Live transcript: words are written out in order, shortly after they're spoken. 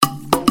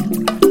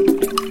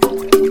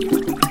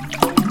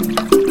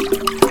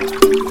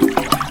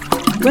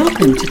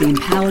Welcome to the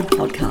Empowered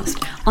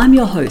Podcast. I'm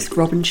your host,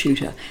 Robin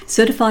Shooter,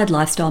 certified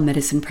lifestyle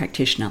medicine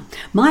practitioner.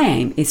 My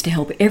aim is to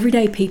help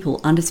everyday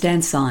people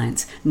understand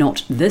science,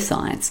 not the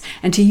science,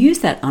 and to use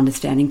that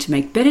understanding to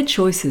make better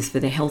choices for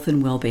their health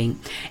and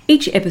well-being.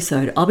 Each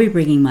episode, I'll be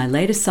bringing my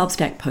latest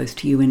Substack post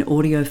to you in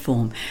audio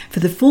form. For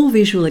the full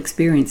visual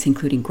experience,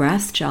 including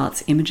graphs,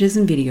 charts, images,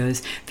 and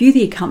videos, view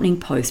the accompanying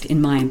post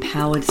in my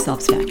Empowered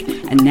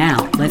Substack. And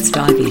now, let's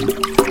dive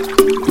in.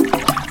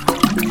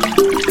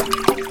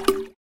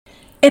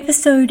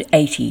 Episode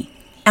 80,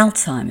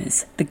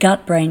 Alzheimer's, the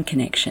gut-brain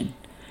connection.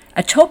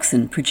 A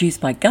toxin produced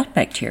by gut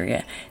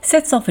bacteria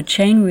sets off a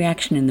chain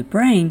reaction in the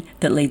brain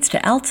that leads to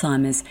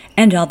Alzheimer's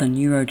and other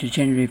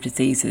neurodegenerative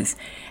diseases,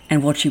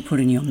 and what you put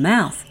in your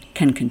mouth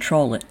can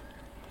control it.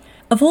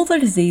 Of all the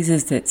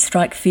diseases that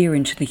strike fear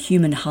into the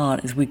human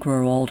heart as we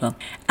grow older,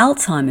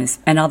 Alzheimer's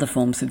and other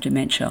forms of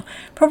dementia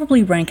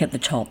probably rank at the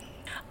top.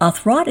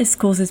 Arthritis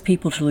causes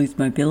people to lose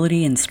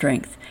mobility and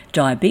strength.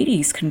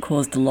 Diabetes can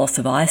cause the loss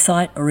of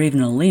eyesight or even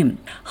a limb.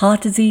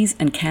 Heart disease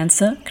and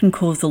cancer can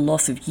cause the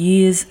loss of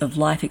years of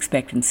life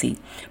expectancy.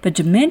 But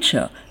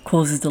dementia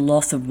causes the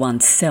loss of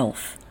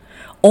oneself.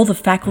 All the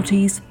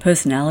faculties,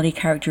 personality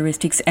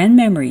characteristics, and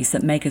memories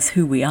that make us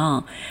who we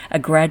are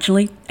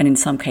gradually, and in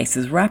some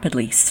cases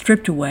rapidly,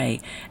 stripped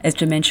away as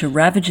dementia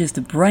ravages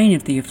the brain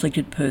of the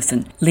afflicted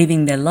person,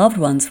 leaving their loved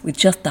ones with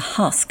just the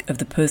husk of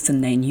the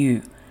person they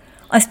knew.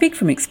 I speak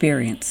from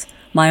experience.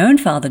 My own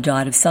father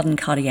died of sudden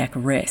cardiac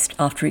arrest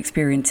after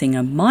experiencing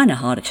a minor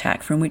heart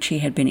attack from which he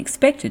had been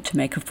expected to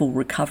make a full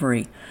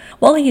recovery.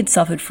 While he had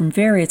suffered from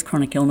various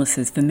chronic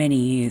illnesses for many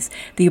years,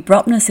 the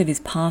abruptness of his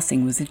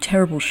passing was a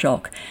terrible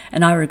shock,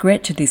 and I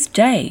regret to this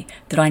day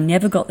that I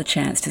never got the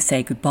chance to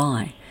say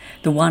goodbye.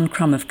 The one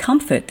crumb of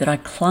comfort that I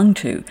clung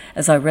to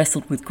as I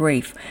wrestled with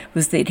grief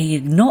was that he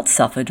had not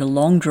suffered a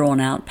long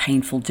drawn-out,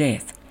 painful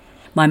death.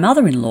 My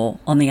mother-in-law,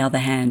 on the other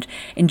hand,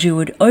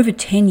 endured over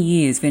 10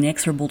 years of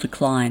inexorable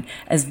decline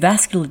as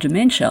vascular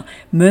dementia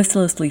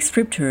mercilessly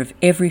stripped her of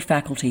every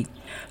faculty.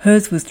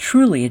 Hers was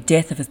truly a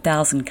death of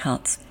 1,000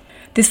 cuts.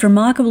 This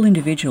remarkable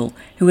individual,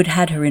 who had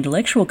had her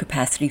intellectual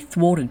capacity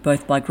thwarted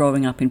both by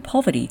growing up in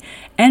poverty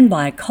and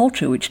by a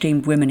culture which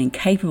deemed women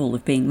incapable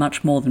of being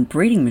much more than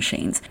breeding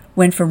machines,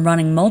 went from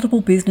running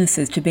multiple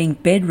businesses to being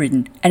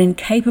bedridden and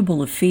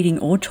incapable of feeding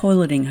or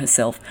toileting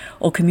herself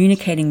or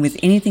communicating with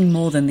anything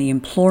more than the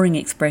imploring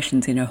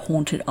expressions in her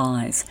haunted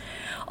eyes.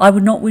 I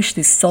would not wish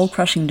this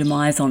soul-crushing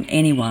demise on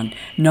anyone.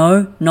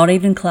 No, not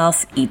even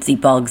Klaus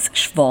Boggs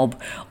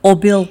Schwab or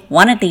Bill,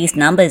 one of these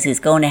numbers is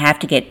going to have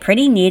to get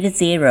pretty near to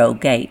zero,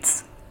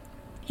 Gates.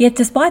 Yet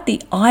despite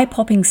the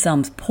eye-popping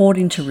sums poured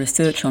into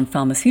research on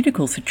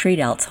pharmaceuticals to treat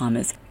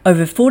Alzheimer's,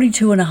 over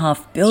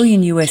 $42.5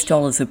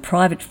 billion of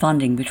private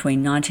funding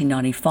between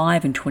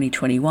 1995 and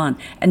 2021,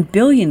 and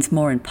billions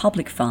more in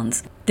public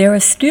funds, there are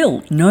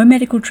still no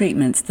medical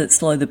treatments that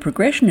slow the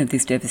progression of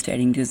this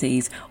devastating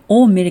disease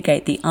or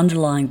mitigate the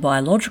underlying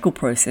biological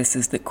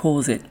processes that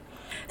cause it.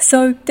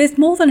 So there's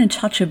more than a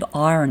touch of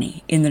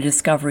irony in the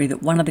discovery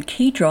that one of the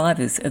key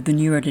drivers of the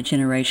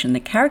neurodegeneration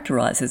that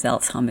characterizes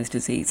Alzheimer's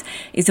disease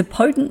is a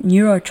potent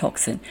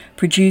neurotoxin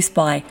produced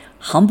by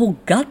humble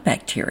gut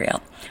bacteria,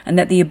 and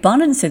that the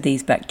abundance of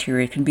these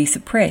bacteria can be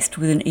suppressed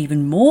with an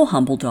even more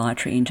humble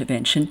dietary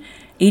intervention,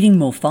 eating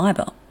more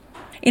fiber.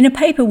 In a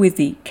paper with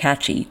the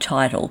catchy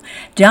title,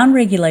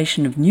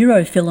 Downregulation of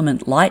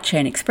Neurofilament Light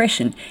Chain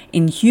Expression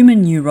in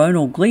Human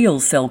Neuronal Glial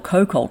Cell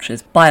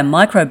Co-Cultures by a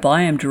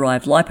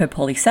Microbiome-Derived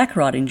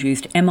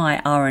Lipopolysaccharide-Induced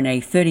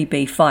miRNA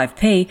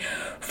 30B5P,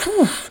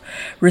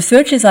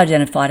 researchers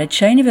identified a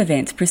chain of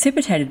events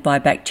precipitated by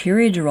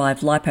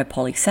bacteria-derived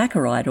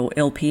lipopolysaccharide, or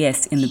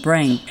LPS, in the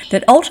brain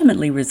that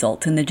ultimately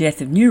results in the death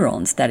of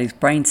neurons, that is,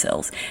 brain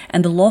cells,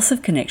 and the loss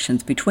of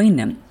connections between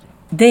them.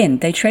 Then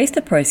they traced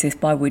the process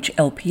by which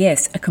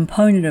LPS, a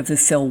component of the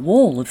cell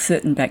wall of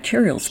certain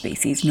bacterial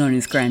species known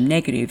as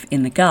gram-negative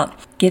in the gut,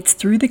 gets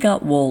through the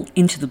gut wall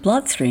into the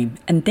bloodstream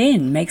and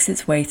then makes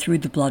its way through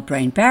the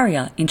blood-brain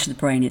barrier into the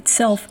brain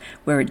itself,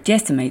 where it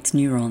decimates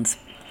neurons.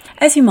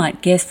 As you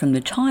might guess from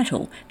the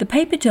title, the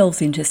paper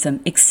delves into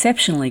some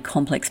exceptionally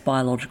complex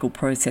biological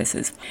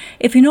processes.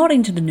 If you're not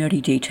into the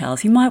nerdy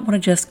details, you might want to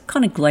just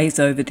kind of glaze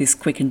over this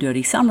quick and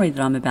dirty summary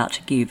that I'm about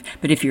to give.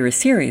 But if you're a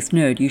serious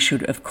nerd, you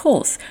should, of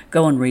course,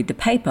 go and read the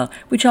paper,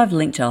 which I've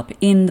linked up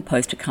in the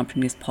post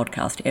accompanying this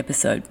podcast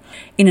episode.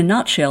 In a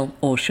nutshell,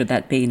 or should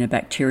that be in a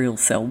bacterial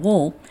cell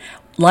wall,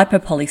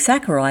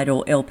 lipopolysaccharide,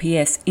 or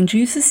LPS,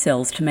 induces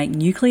cells to make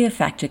nuclear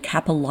factor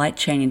kappa light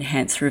chain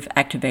enhancer of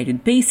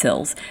activated B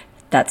cells,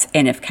 that's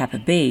NF-kappa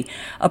B,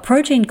 a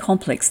protein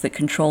complex that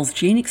controls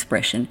gene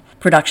expression,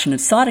 production of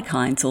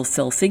cytokines or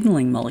cell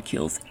signaling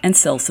molecules, and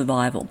cell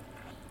survival.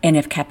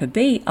 NF-kappa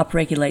B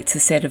upregulates a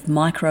set of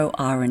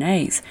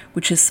microRNAs,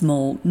 which are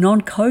small,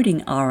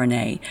 non-coding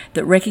RNA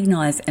that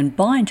recognize and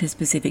bind to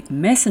specific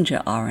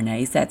messenger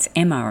RNAs, that's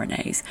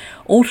mRNAs,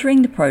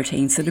 altering the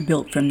proteins that are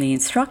built from the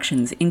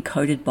instructions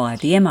encoded by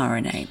the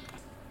mRNA.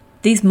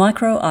 These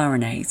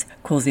microRNAs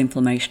cause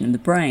inflammation in the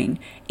brain,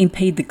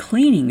 impede the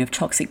cleaning of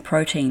toxic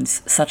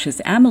proteins such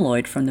as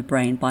amyloid from the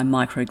brain by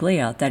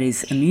microglia, that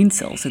is, immune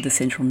cells of the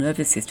central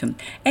nervous system,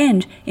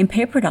 and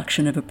impair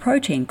production of a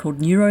protein called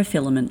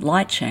neurofilament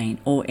light chain,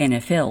 or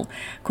NFL,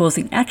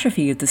 causing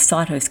atrophy of the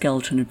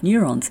cytoskeleton of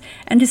neurons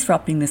and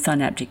disrupting the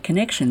synaptic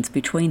connections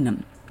between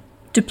them.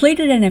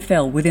 Depleted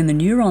NFL within the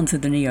neurons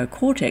of the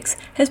neocortex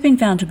has been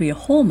found to be a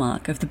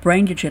hallmark of the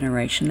brain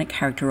degeneration that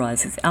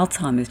characterises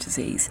Alzheimer's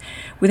disease.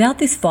 Without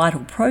this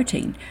vital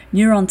protein,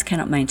 neurons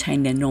cannot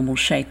maintain their normal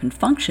shape and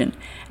function,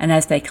 and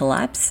as they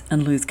collapse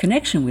and lose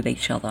connection with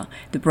each other,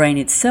 the brain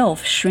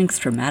itself shrinks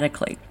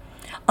dramatically.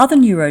 Other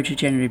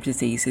neurodegenerative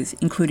diseases,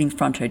 including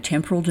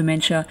frontotemporal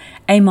dementia,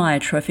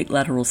 amyotrophic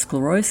lateral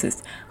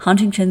sclerosis,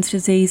 Huntington's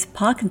disease,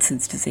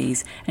 Parkinson's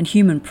disease, and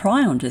human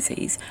prion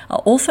disease, are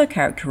also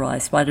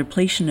characterized by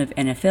depletion of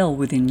NFL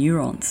within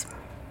neurons.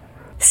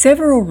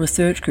 Several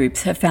research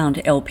groups have found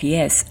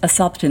LPS, a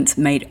substance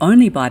made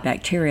only by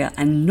bacteria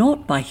and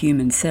not by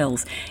human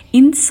cells,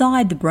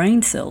 inside the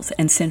brain cells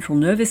and central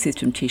nervous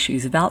system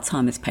tissues of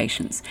Alzheimer's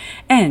patients,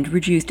 and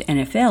reduced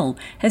NFL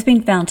has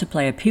been found to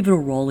play a pivotal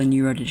role in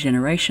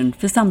neurodegeneration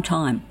for some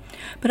time.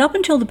 But up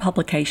until the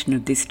publication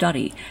of this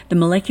study, the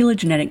molecular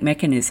genetic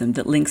mechanism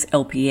that links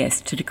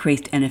LPS to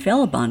decreased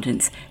NFL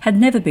abundance had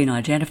never been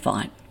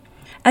identified.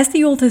 As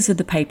the authors of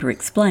the paper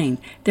explain,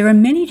 there are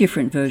many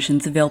different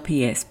versions of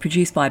LPS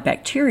produced by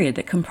bacteria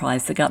that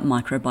comprise the gut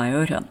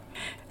microbiota.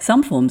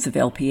 Some forms of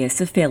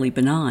LPS are fairly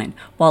benign,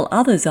 while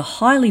others are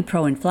highly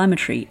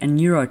pro-inflammatory and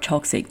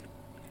neurotoxic.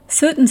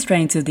 Certain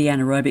strains of the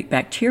anaerobic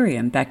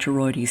bacterium,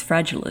 Bacteroides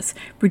fragilis,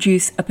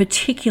 produce a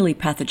particularly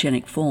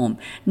pathogenic form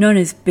known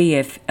as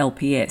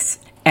BF-LPS.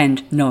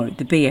 And no,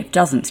 the BF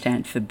doesn't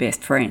stand for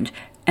best friend.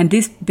 And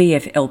this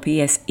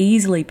BF-LPS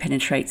easily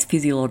penetrates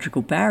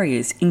physiological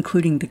barriers,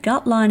 including the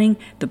gut lining,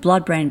 the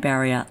blood-brain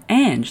barrier,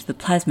 and the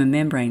plasma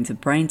membranes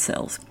of brain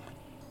cells.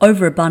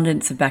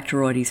 Overabundance of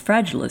Bacteroides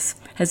fragilis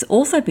has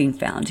also been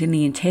found in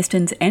the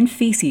intestines and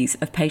feces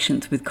of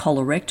patients with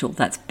colorectal,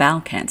 that's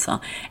bowel cancer,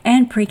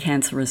 and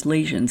precancerous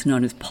lesions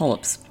known as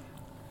polyps.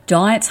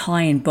 Diets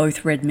high in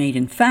both red meat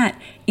and fat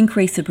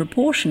increase the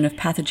proportion of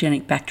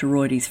pathogenic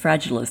Bacteroides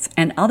fragilis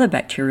and other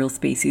bacterial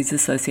species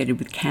associated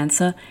with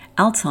cancer,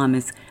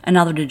 Alzheimer's, and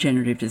other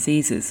degenerative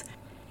diseases.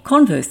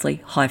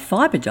 Conversely,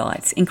 high-fibre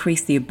diets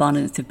increase the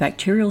abundance of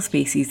bacterial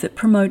species that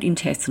promote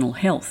intestinal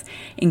health,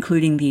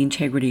 including the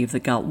integrity of the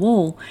gut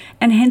wall,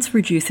 and hence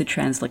reduce the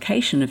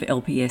translocation of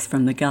LPS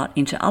from the gut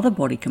into other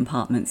body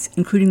compartments,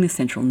 including the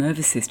central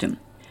nervous system.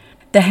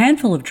 The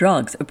handful of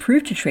drugs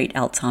approved to treat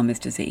Alzheimer's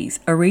disease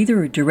are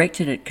either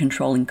directed at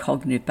controlling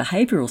cognitive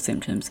behavioural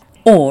symptoms,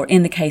 or,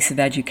 in the case of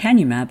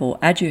aducanumab or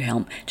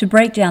Aduhelm, to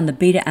break down the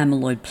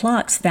beta-amyloid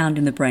plaques found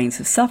in the brains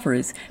of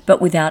sufferers,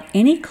 but without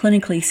any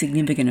clinically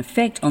significant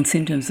effect on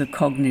symptoms of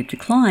cognitive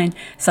decline,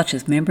 such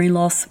as memory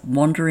loss,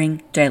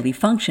 wandering, daily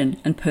function,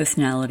 and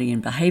personality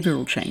and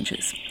behavioural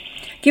changes.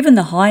 Given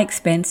the high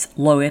expense,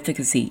 low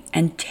efficacy,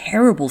 and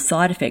terrible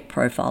side effect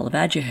profile of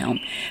Aduhelm,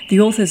 the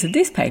authors of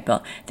this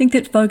paper think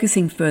that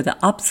focusing further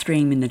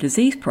upstream in the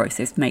disease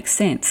process makes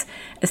sense,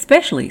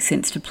 especially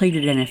since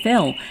depleted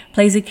NFL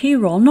plays a key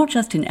role not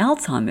just in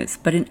Alzheimer's,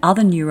 but in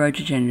other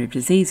neurodegenerative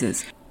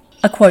diseases.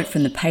 A quote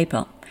from the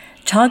paper: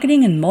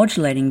 "Targeting and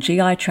modulating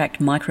GI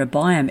tract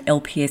microbiome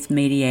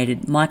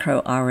LPS-mediated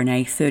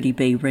microRNA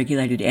 30B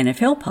regulated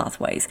NFL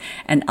pathways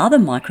and other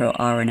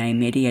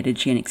microRNA-mediated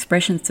gene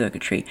expression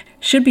circuitry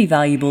should be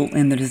valuable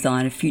in the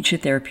design of future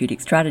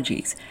therapeutic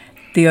strategies.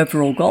 The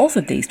overall goals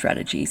of these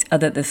strategies are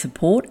that the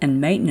support and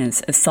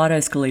maintenance of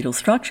cytoskeletal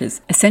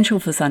structures essential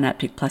for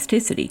synaptic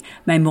plasticity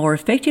may more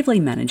effectively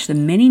manage the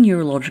many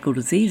neurological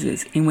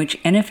diseases in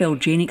which NFL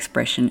gene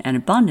expression and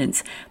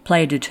abundance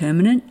play a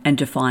determinant and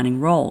defining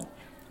role.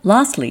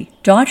 Lastly,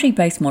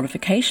 dietary-based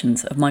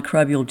modifications of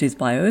microbial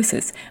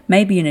dysbiosis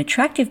may be an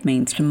attractive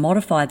means to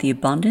modify the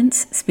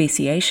abundance,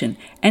 speciation,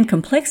 and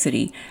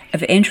complexity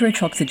of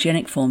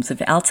enterotoxigenic forms of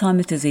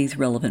Alzheimer's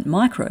disease-relevant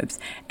microbes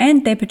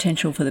and their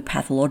potential for the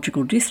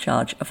pathological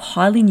discharge of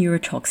highly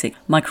neurotoxic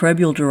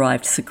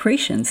microbial-derived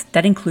secretions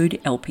that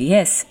include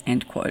LPS."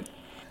 End quote.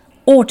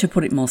 Or, to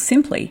put it more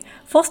simply,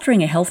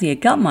 fostering a healthier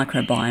gut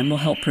microbiome will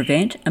help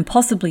prevent and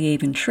possibly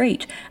even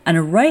treat an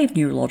array of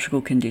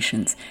neurological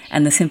conditions,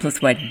 and the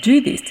simplest way to do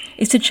this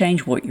is to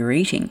change what you're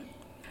eating.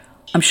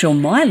 I'm sure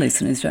my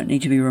listeners don't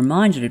need to be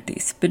reminded of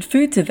this, but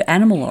foods of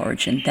animal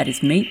origin, that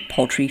is meat,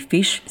 poultry,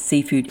 fish,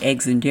 seafood,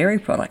 eggs and dairy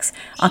products,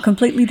 are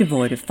completely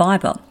devoid of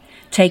fibre.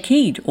 Take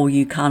heed, all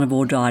you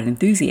carnivore diet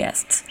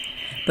enthusiasts.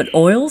 But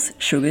oils,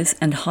 sugars,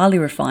 and highly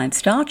refined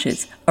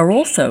starches are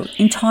also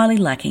entirely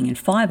lacking in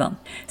fibre.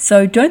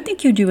 So don't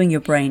think you're doing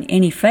your brain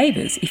any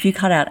favours if you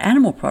cut out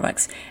animal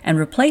products and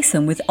replace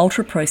them with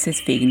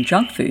ultra-processed vegan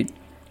junk food.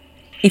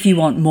 If you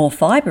want more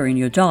fibre in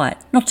your diet,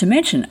 not to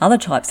mention other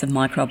types of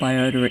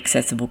microbiota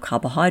accessible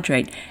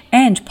carbohydrate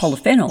and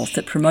polyphenols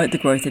that promote the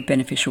growth of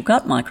beneficial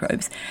gut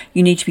microbes,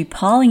 you need to be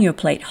piling your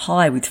plate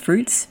high with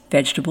fruits,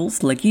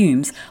 vegetables,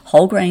 legumes,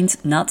 whole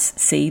grains, nuts,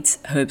 seeds,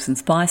 herbs and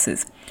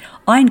spices.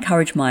 I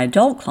encourage my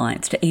adult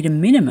clients to eat a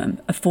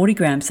minimum of 40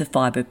 grams of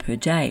fibre per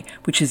day,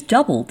 which is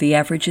double the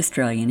average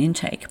Australian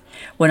intake.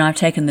 When I've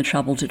taken the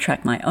trouble to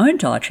track my own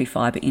dietary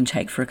fibre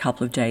intake for a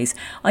couple of days,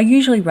 I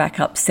usually rack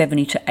up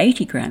 70 to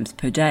 80 grams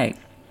per day.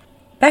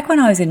 Back when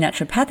I was in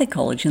naturopathic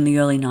college in the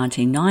early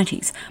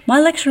 1990s, my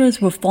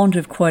lecturers were fond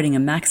of quoting a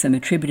maxim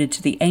attributed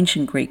to the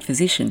ancient Greek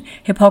physician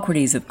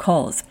Hippocrates of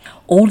Cos: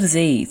 all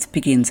disease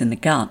begins in the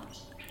gut.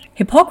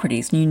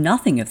 Hippocrates knew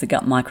nothing of the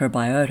gut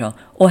microbiota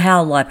or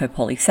how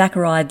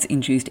lipopolysaccharides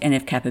induced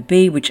NF-kappa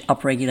B, which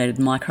upregulated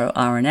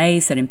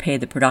microRNAs that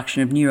impaired the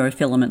production of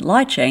neurofilament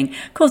light chain,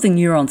 causing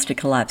neurons to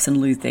collapse and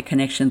lose their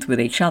connections with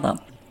each other.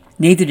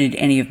 Neither did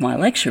any of my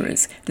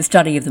lecturers. The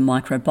study of the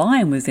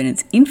microbiome was in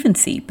its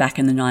infancy back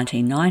in the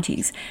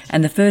 1990s,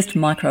 and the first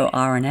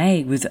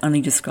microRNA was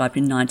only described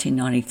in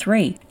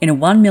 1993 in a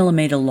 1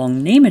 millimetre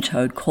long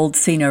nematode called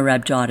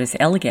Caenorhabditis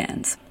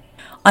elegans.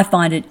 I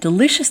find it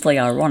deliciously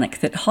ironic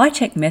that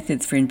high-tech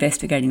methods for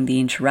investigating the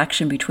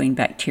interaction between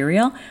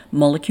bacteria,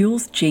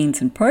 molecules,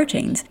 genes and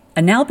proteins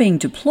are now being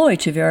deployed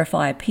to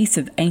verify a piece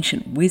of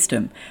ancient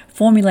wisdom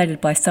formulated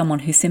by someone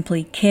who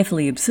simply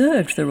carefully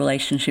observed the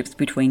relationships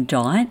between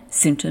diet,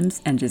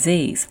 symptoms and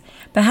disease.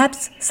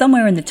 Perhaps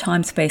somewhere in the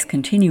time-space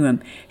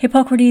continuum,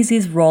 Hippocrates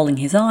is rolling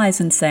his eyes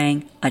and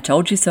saying, "I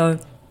told you so."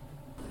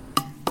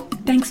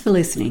 Thanks for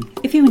listening.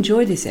 If you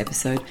enjoyed this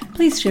episode,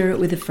 please share it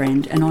with a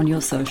friend and on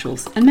your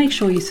socials, and make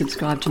sure you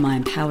subscribe to my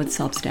Empowered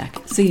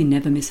Substack so you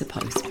never miss a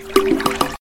post.